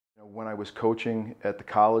When I was coaching at the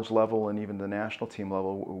college level and even the national team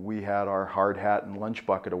level, we had our hard hat and lunch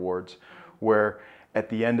bucket awards, where at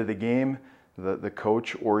the end of the game, the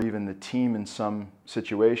coach or even the team in some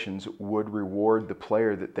situations would reward the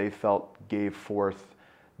player that they felt gave forth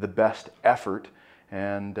the best effort.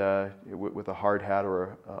 And with a hard hat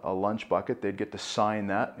or a lunch bucket, they'd get to sign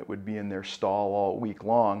that. It would be in their stall all week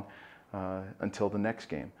long until the next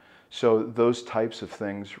game. So those types of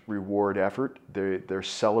things reward effort. They're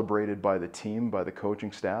celebrated by the team, by the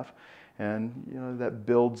coaching staff, and that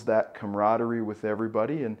builds that camaraderie with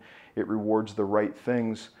everybody, and it rewards the right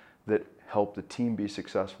things that help the team be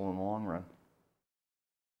successful in the long run.